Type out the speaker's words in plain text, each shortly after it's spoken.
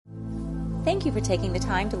Thank you for taking the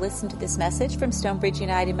time to listen to this message from Stonebridge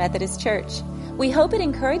United Methodist Church. We hope it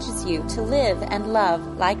encourages you to live and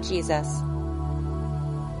love like Jesus.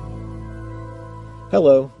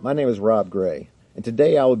 Hello, my name is Rob Gray, and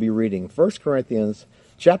today I will be reading 1 Corinthians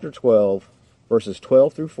chapter 12, verses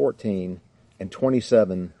 12 through 14, and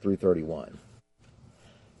 27 through 31.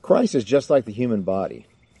 Christ is just like the human body.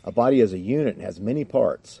 A body is a unit and has many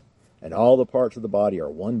parts, and all the parts of the body are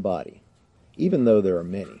one body, even though there are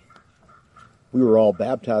many. We were all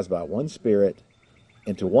baptized by one Spirit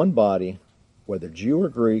into one body, whether Jew or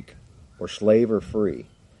Greek, or slave or free,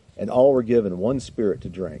 and all were given one Spirit to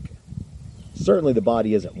drink. Certainly the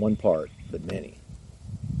body isn't one part, but many.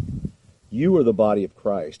 You are the body of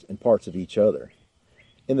Christ and parts of each other.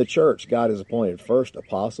 In the church, God has appointed first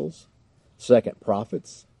apostles, second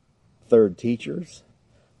prophets, third teachers,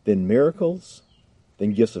 then miracles,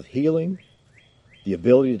 then gifts of healing, the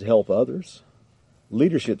ability to help others,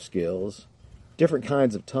 leadership skills, different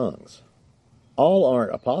kinds of tongues. All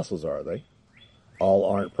aren't apostles, are they? All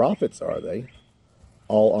aren't prophets, are they?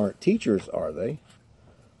 All aren't teachers, are they?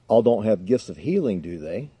 All don't have gifts of healing, do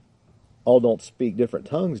they? All don't speak different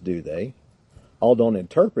tongues, do they? All don't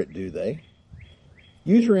interpret, do they?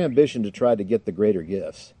 Use your ambition to try to get the greater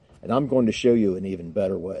gifts, and I'm going to show you an even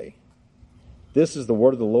better way. This is the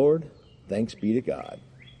word of the Lord. Thanks be to God.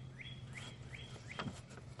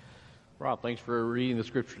 Rob, thanks for reading the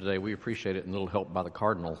scripture today. We appreciate it, and a little help by the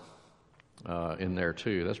cardinal in there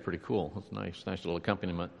too. That's pretty cool. That's nice little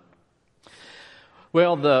accompaniment.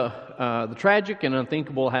 Well, the tragic and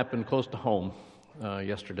unthinkable happened close to home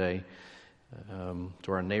yesterday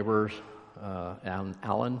to our neighbors,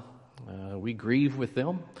 Alan. We grieve with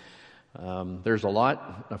them. There's a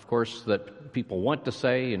lot, of course, that people want to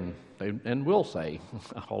say and will say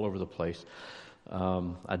all over the place.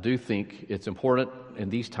 I do think it's important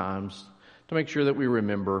in these times to make sure that we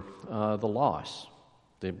remember the loss,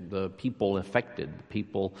 the people affected, the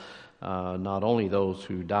people, not only those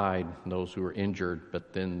who died, those who were injured,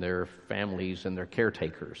 but then their families and their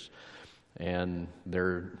caretakers and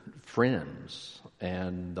their friends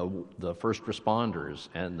and the first responders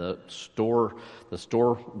and the store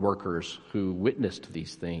workers who witnessed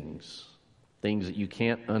these things that you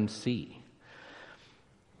can't unsee.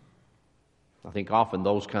 I think often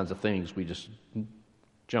those kinds of things, we just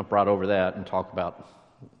jump right over that and talk about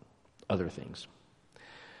other things.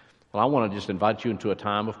 Well, I want to just invite you into a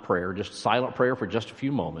time of prayer, just silent prayer for just a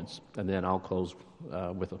few moments, and then I'll close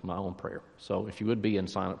with my own prayer. So if you would be in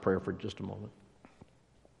silent prayer for just a moment.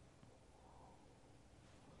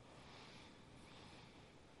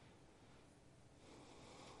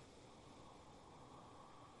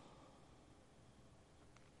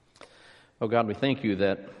 Oh God, we thank you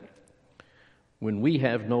that when we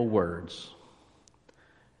have no words,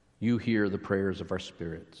 you hear the prayers of our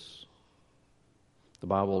spirits. The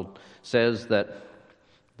Bible says that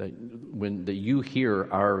you hear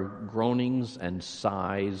our groanings and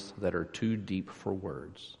sighs that are too deep for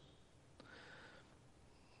words.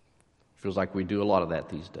 Feels like we do a lot of that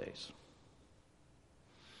these days.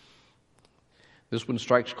 This one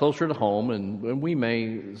strikes closer to home, and we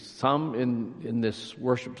may, some in this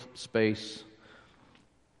worship space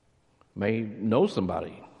may know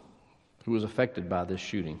somebody who was affected by this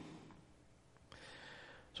shooting.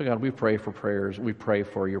 So God, we pray for prayers. We pray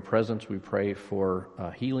for your presence. We pray for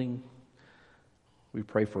healing. We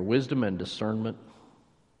pray for wisdom and discernment.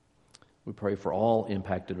 We pray for all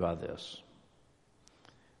impacted by this.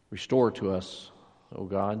 Restore to us, O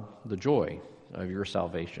God, the joy of your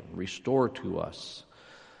salvation. Restore to us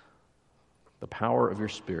the power of your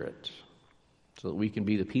Spirit so that we can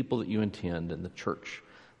be the people that you intend and the church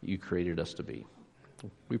that you created us to be.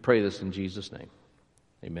 We pray this in Jesus' name.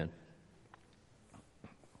 Amen.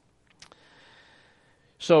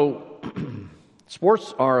 So,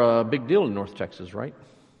 sports are a big deal in North Texas, right?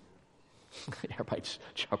 Everybody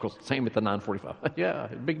chuckles. Same at the 9:45. Yeah,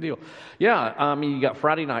 big deal. Yeah, I mean, you got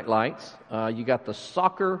Friday Night Lights. You got the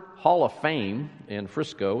Soccer Hall of Fame in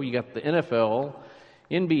Frisco. You got the NFL,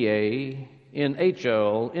 NBA,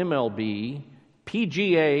 NHL, MLB,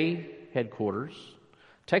 PGA headquarters,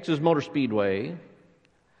 Texas Motor Speedway.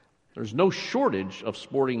 There's no shortage of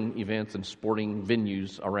sporting events and sporting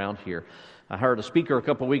venues around here. I heard a speaker a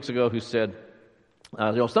couple weeks ago who said,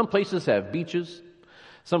 some places have beaches,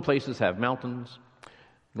 some places have mountains.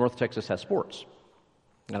 North Texas has sports.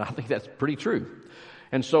 And I think that's pretty true.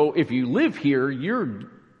 And so if you live here, you're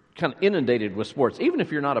kind of inundated with sports. Even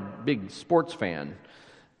if you're not a big sports fan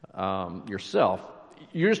yourself,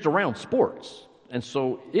 you're just around sports. And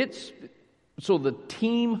so the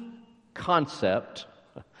team concept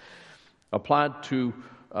applied to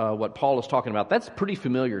what Paul is talking about, that's pretty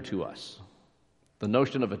familiar to us. the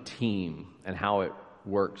notion of a team and how it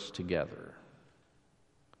works together.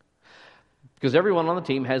 Because everyone on the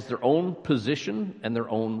team has their own position and their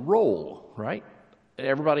own role, right?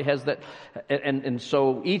 Everybody has that. And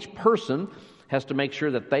so each person has to make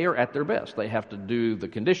sure that they are at their best. They have to do the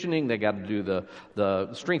conditioning, they got to do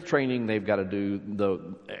the strength training, they've got to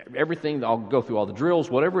do everything. I'll go through all the drills,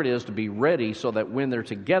 whatever it is, to be ready so that when they're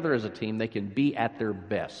together as a team, they can be at their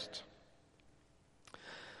best.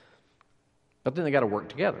 But then they got to work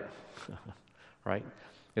together, right?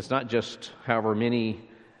 It's not just however many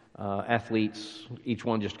athletes, each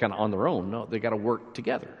one just kind of on their own. No, they got to work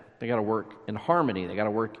together. They got to work in harmony. They got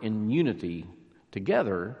to work in unity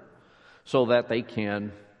together so that they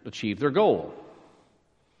can achieve their goal.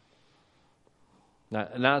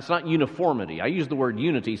 Now, it's not uniformity. I use the word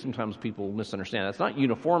unity. Sometimes people misunderstand. It's not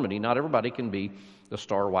uniformity. Not everybody can be the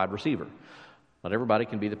star wide receiver. Not everybody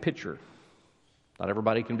can be the pitcher. Not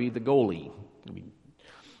everybody can be the goalie.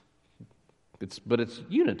 But it's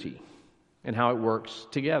unity and how it works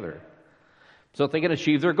together so that they can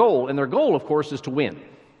achieve their goal. And their goal, of course, is to win.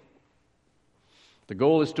 The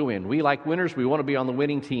goal is to win. We, like winners, we want to be on the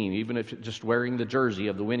winning team, even if it's just wearing the jersey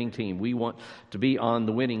of the winning team. We want to be on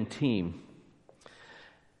the winning team.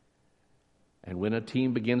 And when a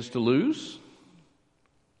team begins to lose,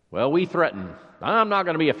 well, we threaten. I'm not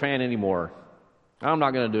going to be a fan anymore. I'm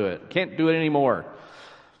not going to do it. Can't do it anymore. I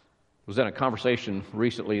was in a conversation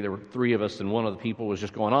recently. There were three of us, and one of the people was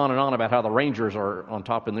just going on and on about how the Rangers are on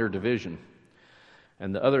top in their division.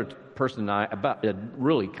 And the other person and I,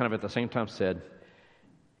 really kind of at the same time, said,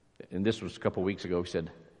 and this was a couple weeks ago, he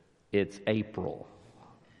said, "It's April.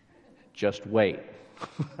 Just wait.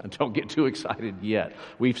 Don't get too excited yet.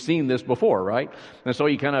 We've seen this before, right?" And so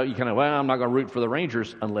you kind of, well, I'm not going to root for the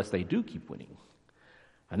Rangers unless they do keep winning.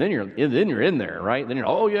 And then you're in there, right? Then you're,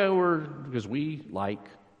 oh yeah, because we like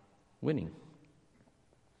winning.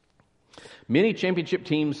 Many championship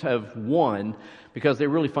teams have won because they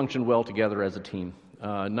really functioned well together as a team.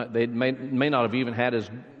 They may not have even had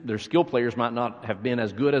their skill players might not have been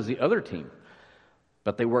as good as the other team,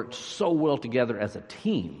 but they worked so well together as a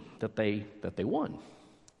team that they won.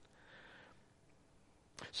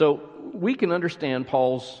 So we can understand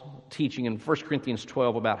Paul's teaching in 1 Corinthians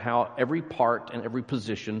 12 about how every part and every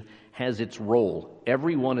position has its role.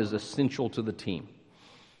 Everyone is essential to the team.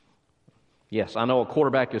 Yes, I know a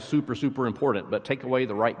quarterback is super, super important, but take away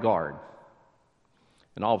the right guard,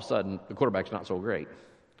 and all of a sudden, the quarterback's not so great.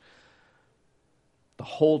 The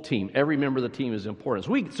whole team, every member of the team is important.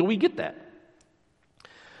 So we get that.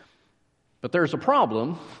 But there's a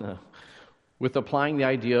problem with applying the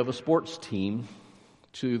idea of a sports team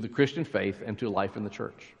to the Christian faith and to life in the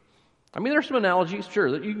church. I mean, there's some analogies,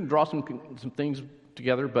 sure, that you can draw some things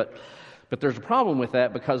together, but there's a problem with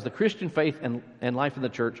that because the Christian faith and life in the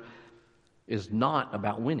church is not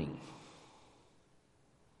about winning.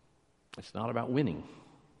 It's not about winning.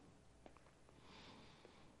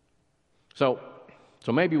 So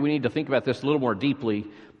maybe we need to think about this a little more deeply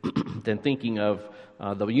than thinking of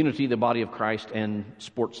the unity of the body of Christ and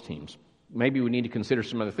sports teams. Maybe we need to consider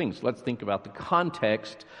some other things. Let's think about the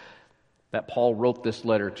context that Paul wrote this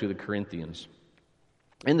letter to the Corinthians.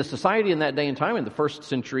 In the society in that day and time, in the first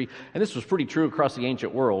century, and this was pretty true across the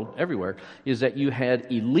ancient world, everywhere, is that you had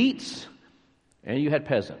elites and you had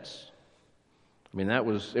peasants. I mean, it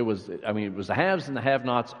was the haves and the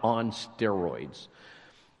have-nots on steroids.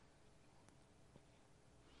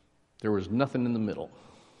 There was nothing in the middle.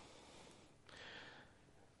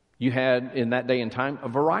 You had, in that day and time, a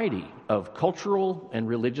variety of cultural and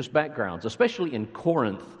religious backgrounds, especially in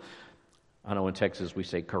Corinth. I know in Texas we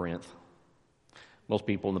say Corinth. Most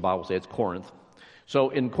people in the Bible say it's Corinth. So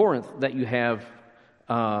in Corinth, that you have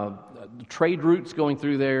trade routes going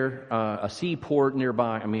through there, a seaport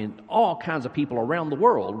nearby. I mean, all kinds of people around the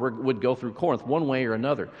world would go through Corinth one way or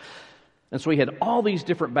another. And so he had all these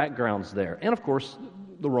different backgrounds there. And of course,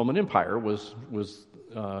 the Roman Empire was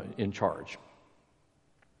in charge.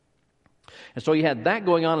 And so you had that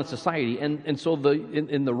going on in society. And so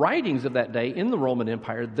in the writings of that day, in the Roman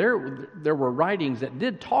Empire, there were writings that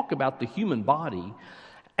did talk about the human body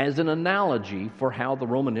as an analogy for how the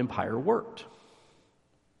Roman Empire worked.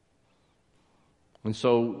 And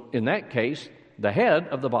so in that case, the head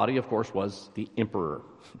of the body, of course, was the emperor.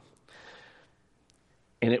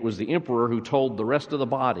 And it was the emperor who told the rest of the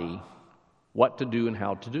body what to do and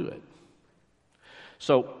how to do it.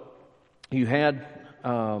 So you had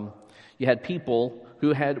people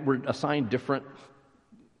who were assigned different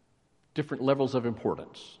levels of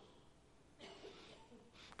importance.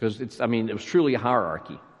 Because it was truly a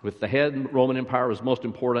hierarchy. With the head, Roman Empire was most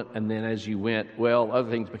important, and then as you went, other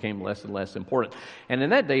things became less and less important. And in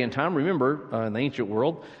that day and time, remember, in the ancient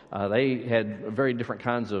world, they had very different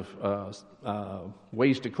kinds of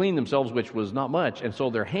ways to clean themselves, which was not much, and so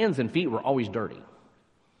their hands and feet were always dirty.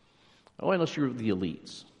 Oh, unless you're the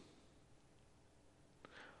elites.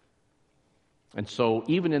 And so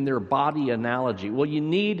even in their body analogy, you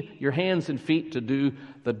need your hands and feet to do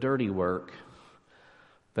the dirty work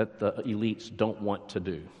that the elites don't want to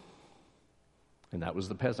do. And that was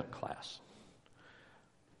the peasant class.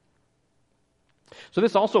 So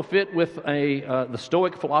this also fit with the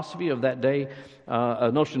Stoic philosophy of that day, a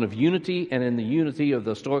notion of unity, and in the unity of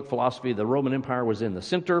the Stoic philosophy, the Roman Empire was in the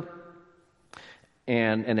center,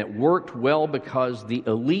 and it worked well because the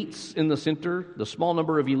elites in the center, the small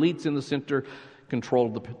number of elites in the center,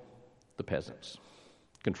 controlled the peasants,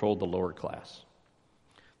 controlled the lower class.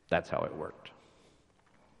 That's how it worked.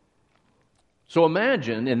 So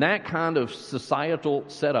imagine, in that kind of societal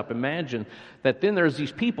setup, imagine that then there's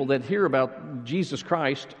these people that hear about Jesus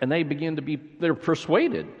Christ and they're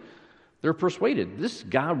persuaded. They're persuaded. This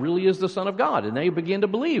guy really is the Son of God. And they begin to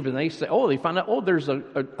believe. And they say, they find out, there's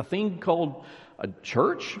a thing called a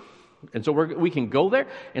church. And so we can go there.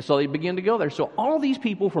 And so they begin to go there. So all these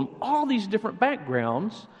people from all these different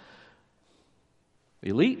backgrounds,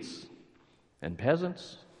 elites and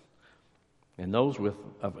peasants, and those with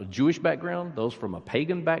a Jewish background, those from a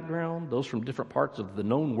pagan background, those from different parts of the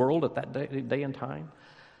known world at that day and time,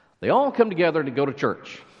 they all come together to go to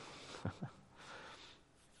church.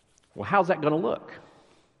 Well, how's that going to look?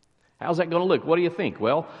 How's that going to look? What do you think?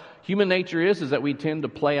 Well, human nature is that we tend to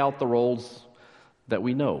play out the roles that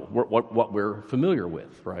we know, what we're familiar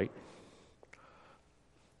with, right?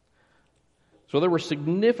 So there were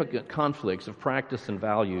significant conflicts of practice and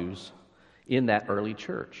values in that early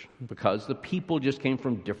church because the people just came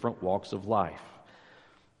from different walks of life.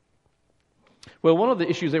 Well, one of the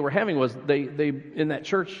issues they were having was they in that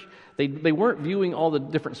church, they weren't viewing all the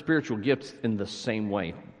different spiritual gifts in the same way.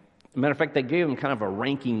 As a matter of fact, they gave them kind of a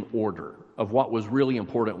ranking order of what was really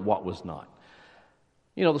important and what was not.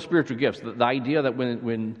 The spiritual gifts, the idea that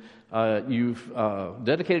when you've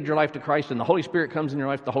dedicated your life to Christ and the Holy Spirit comes in your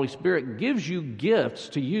life, the Holy Spirit gives you gifts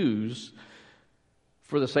to use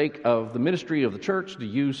for the sake of the ministry of the church, to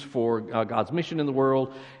use for God's mission in the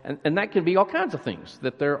world. And that can be all kinds of things.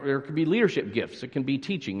 That there can be leadership gifts. It can be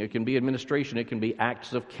teaching. It can be administration. It can be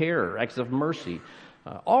acts of care, acts of mercy.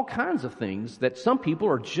 All kinds of things that some people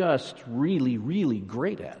are just really, really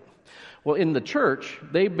great at. Well, in the church,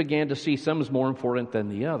 they began to see some as more important than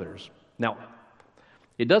the others. Now,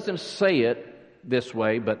 it doesn't say it this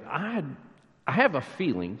way, but I have a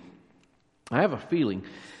feeling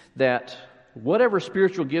that whatever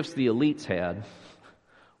spiritual gifts the elites had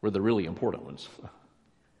were the really important ones.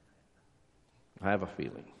 I have a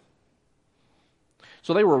feeling.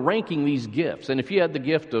 So they were ranking these gifts. And if you had the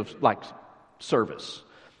gift of, service,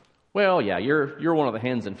 you're one of the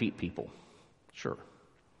hands and feet people. Sure.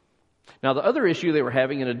 Now, the other issue they were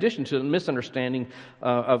having, in addition to the misunderstanding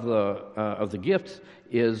of the gifts,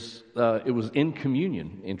 is it was in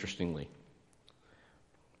communion, interestingly.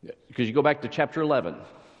 Because you go back to chapter 11.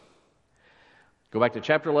 Go back to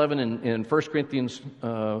chapter 11 in 1 Corinthians,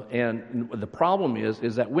 and the problem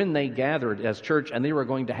is that when they gathered as church and they were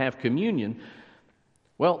going to have communion,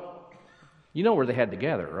 you know where they had to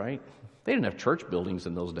gather, right? They didn't have church buildings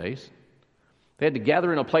in those days. They had to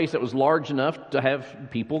gather in a place that was large enough to have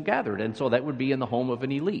people gathered, and so that would be in the home of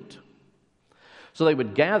an elite. So they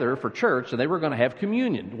would gather for church, and they were going to have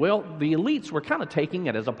communion. Well, the elites were kind of taking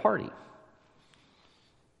it as a party.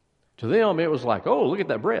 To them, it was like, look at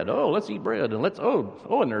that bread. Let's eat bread. And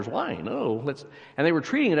and there's wine. And they were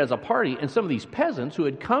treating it as a party. And some of these peasants who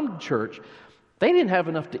had come to church, they didn't have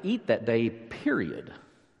enough to eat that day, period.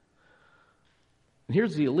 And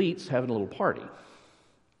here's the elites having a little party.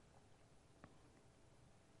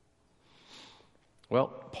 Well,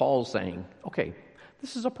 Paul's saying, okay,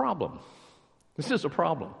 this is a problem. This is a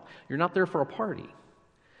problem. You're not there for a party.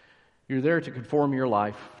 You're there to conform your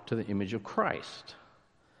life to the image of Christ.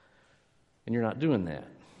 And you're not doing that.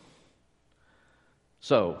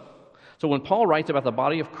 So when Paul writes about the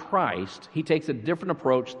body of Christ, he takes a different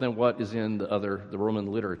approach than what is in the Roman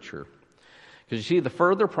literature. Because you see, the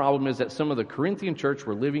further problem is that some of the Corinthian church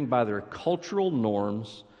were living by their cultural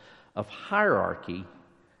norms of hierarchy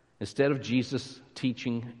instead of Jesus'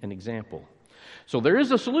 teaching and example. So there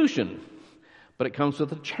is a solution, but it comes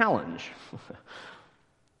with a challenge.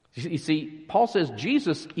 You see, Paul says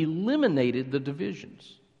Jesus eliminated the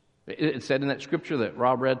divisions. It said in that scripture that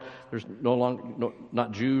Rob read, there's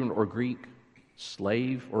not Jew or Greek,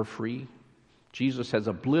 slave or free. Jesus has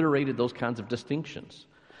obliterated those kinds of distinctions.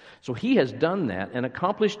 So he has done that and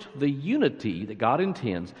accomplished the unity that God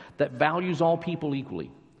intends, that values all people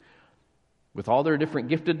equally. With all their different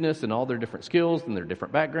giftedness and all their different skills and their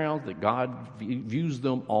different backgrounds, that God views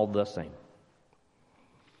them all the same.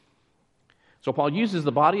 So Paul uses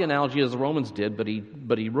the body analogy as the Romans did, but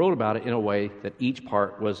he wrote about it in a way that each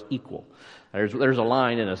part was equal. There's a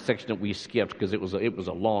line in a section that we skipped because it was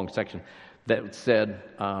a long section that said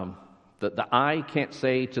that the eye can't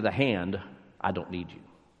say to the hand, "I don't need you."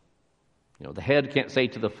 The head can't say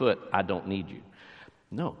to the foot, "I don't need you."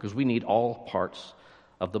 No, because we need all parts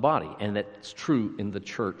of the body, and that's true in the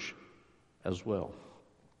church as well.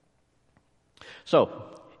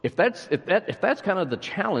 So, if that's kind of the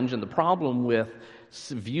challenge and the problem with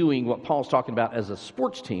viewing what Paul's talking about as a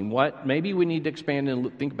sports team, maybe we need to expand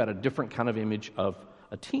and think about a different kind of image of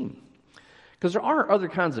a team. Because there are other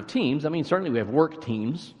kinds of teams. I mean, certainly we have work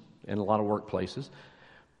teams in a lot of workplaces,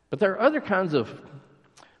 but there are other kinds of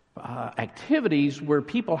activities where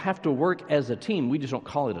people have to work as a team. We just don't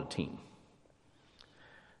call it a team.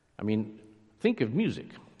 I mean, think of music.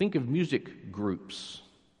 Think of music groups.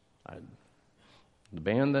 The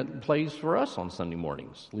band that plays for us on Sunday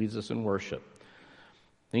mornings leads us in worship.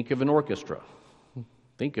 Think of an orchestra.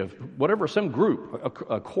 Think of whatever, some group,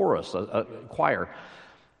 a chorus, a choir.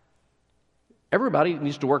 Everybody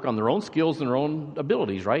needs to work on their own skills and their own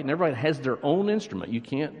abilities, right? And everybody has their own instrument. You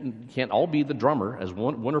can't all be the drummer, as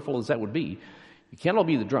wonderful as that would be. You can't all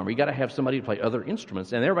be the drummer. You got to have somebody to play other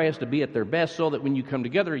instruments, and everybody has to be at their best so that when you come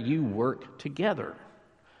together, you work together.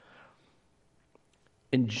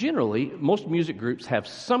 And generally, most music groups have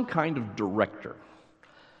some kind of director.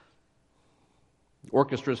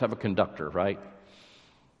 Orchestras have a conductor, right?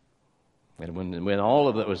 And when all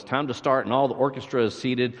of it was time to start and all the orchestra is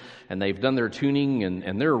seated and they've done their tuning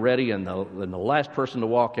and they're ready and the last person to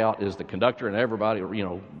walk out is the conductor, and everybody,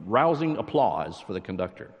 rousing applause for the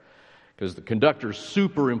conductor. Because the conductor's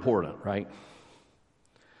super important, right?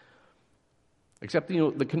 Except,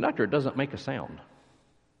 the conductor doesn't make a sound.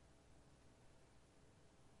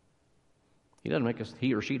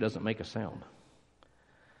 He or she doesn't make a sound.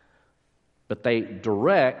 But they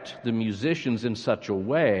direct the musicians in such a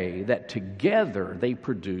way that together they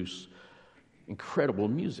produce incredible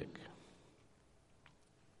music.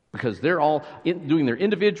 Because they're all doing their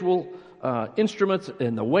individual instruments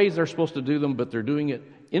and the ways they're supposed to do them, but they're doing it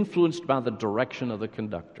influenced by the direction of the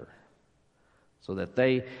conductor, so that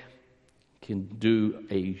they can do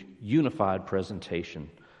a unified presentation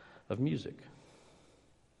of music.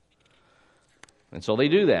 And so they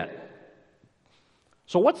do that.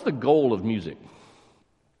 So what's the goal of music?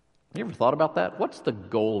 You ever thought about that? What's the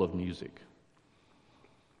goal of music?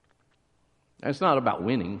 It's not about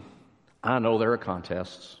winning. I know there are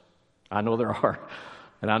contests. I know there are.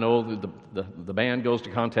 And I know the band goes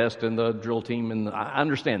to contest and the drill team, and I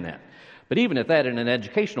understand that. But even at that, in an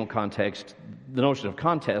educational context, the notion of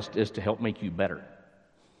contest is to help make you better.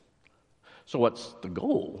 So what's the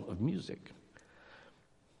goal of music?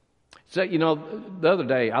 So, the other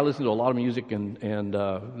day, I listened to a lot of music, and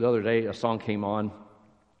the other day a song came on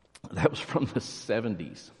that was from the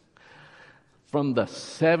 70s. From the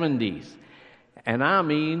 70s. And I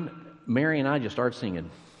mean, Mary and I just started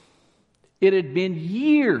singing. It had been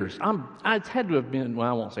years. It had to have been,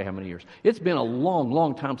 I won't say how many years. It's been a long,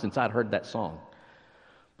 long time since I'd heard that song.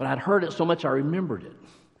 But I'd heard it so much I remembered it.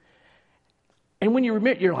 And when you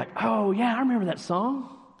remember, you're like, oh, yeah, I remember that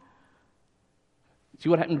song. See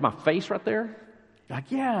what happened to my face right there? You're like,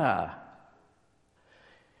 yeah.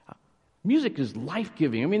 Music is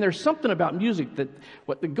life-giving. I mean, there's something about music that,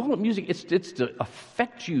 what the goal of music is, it's to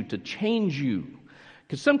affect you, to change you.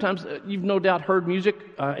 Because sometimes you've no doubt heard music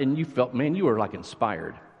and you felt, man, you were like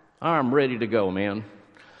inspired. I'm ready to go, man.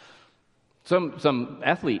 Some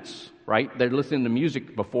athletes, right? They're listening to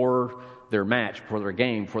music before their match, before their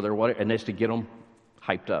game, before their whatever, and that's to get them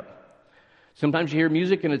hyped up. Sometimes you hear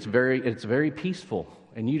music and it's very peaceful,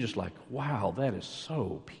 and you just like, wow, that is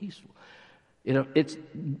so peaceful.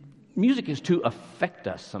 Music is to affect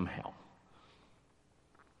us somehow,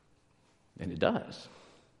 and it does.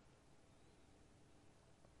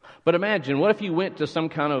 But imagine, what if you went to some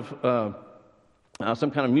kind of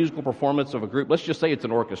musical performance of a group? Let's just say it's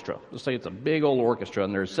an orchestra. Let's say it's a big old orchestra,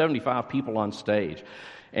 and there's 75 people on stage.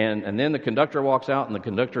 And then the conductor walks out, and the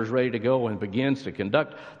conductor is ready to go and begins to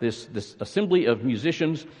conduct this assembly of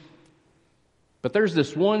musicians. But there's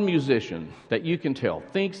this one musician that you can tell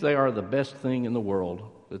thinks they are the best thing in the world.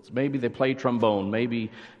 Maybe they play trombone,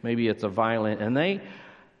 maybe it's a violin,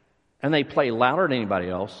 and they play louder than anybody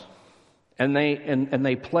else, and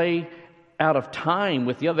they play out of time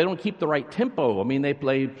with the other. They don't keep the right tempo. I mean, they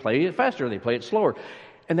play it faster, they play it slower.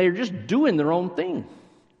 And they're just doing their own thing.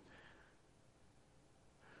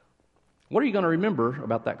 What are you going to remember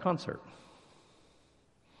about that concert?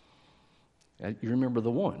 You remember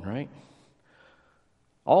the one, right?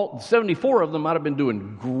 All 74 of them might have been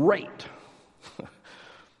doing great.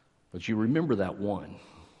 But you remember that one.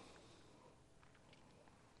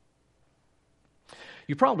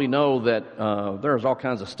 You probably know that there's all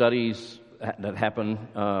kinds of studies that happen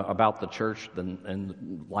about the church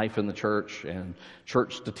and life in the church and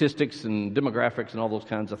church statistics and demographics and all those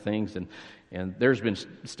kinds of things. And there's been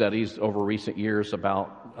studies over recent years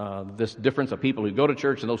about this difference of people who go to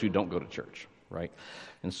church and those who don't go to church, right?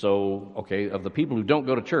 And so, okay, of the people who don't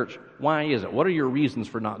go to church, why is it? What are your reasons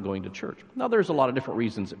for not going to church? Now, there's a lot of different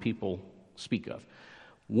reasons that people speak of.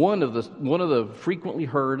 One of the frequently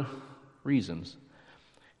heard reasons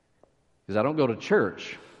is I don't go to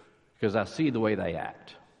church because I see the way they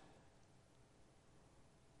act.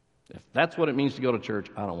 If that's what it means to go to church,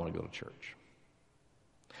 I don't want to go to church.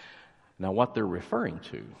 Now, what they're referring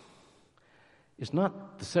to is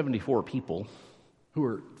not the 74 people who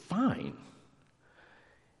are fine.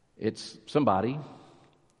 It's somebody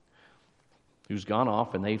who's gone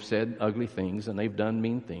off and they've said ugly things and they've done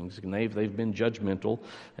mean things and they've been judgmental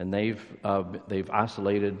and they've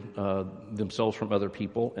isolated themselves from other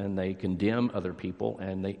people and they condemn other people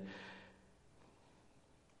and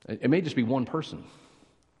it may just be one person.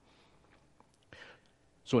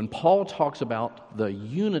 So when Paul talks about the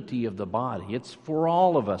unity of the body, it's for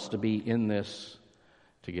all of us to be in this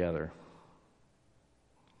together.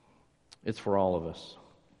 It's for all of us.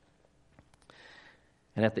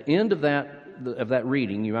 And at the end of that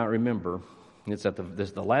reading, you might remember, it's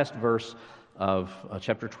the last verse of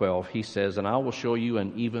chapter 12, he says, "And I will show you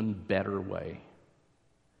an even better way."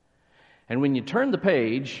 And when you turn the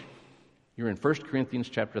page, you're in 1 Corinthians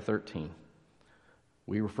chapter 13.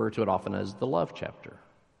 We refer to it often as the love chapter,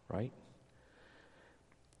 right?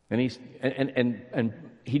 And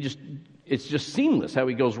it's just seamless how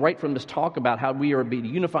he goes right from this talk about how we are being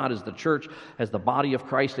unified as the church, as the body of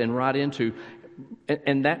Christ, and right into,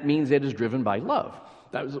 and that means it is driven by love.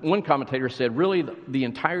 That was, one commentator said, really, the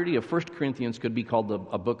entirety of 1 Corinthians could be called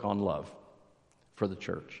a book on love for the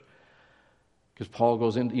church. Because Paul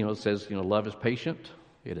goes in, says, love is patient,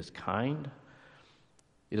 it is kind,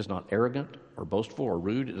 it is not arrogant or boastful or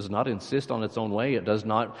rude, it does not insist on its own way, it does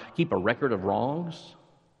not keep a record of wrongs.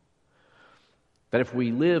 That if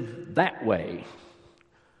we live that way,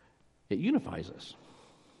 it unifies us.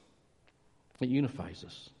 It unifies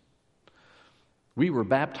us. We were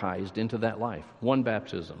baptized into that life. One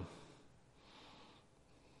baptism.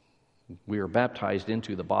 We are baptized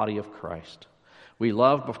into the body of Christ. We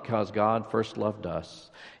love because God first loved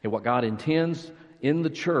us. And what God intends in the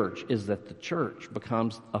church is that the church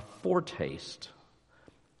becomes a foretaste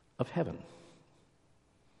of heaven.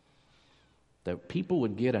 That people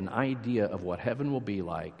would get an idea of what heaven will be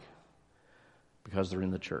like because they're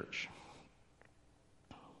in the church.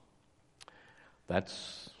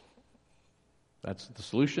 That's the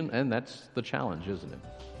solution, and that's the challenge, isn't it?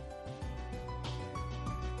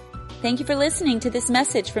 Thank you for listening to this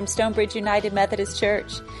message from Stonebridge United Methodist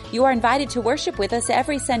Church. You are invited to worship with us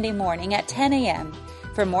every Sunday morning at 10 a.m.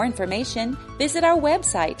 For more information, visit our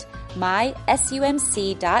website, mysumc.org.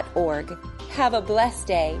 Have a blessed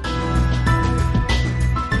day.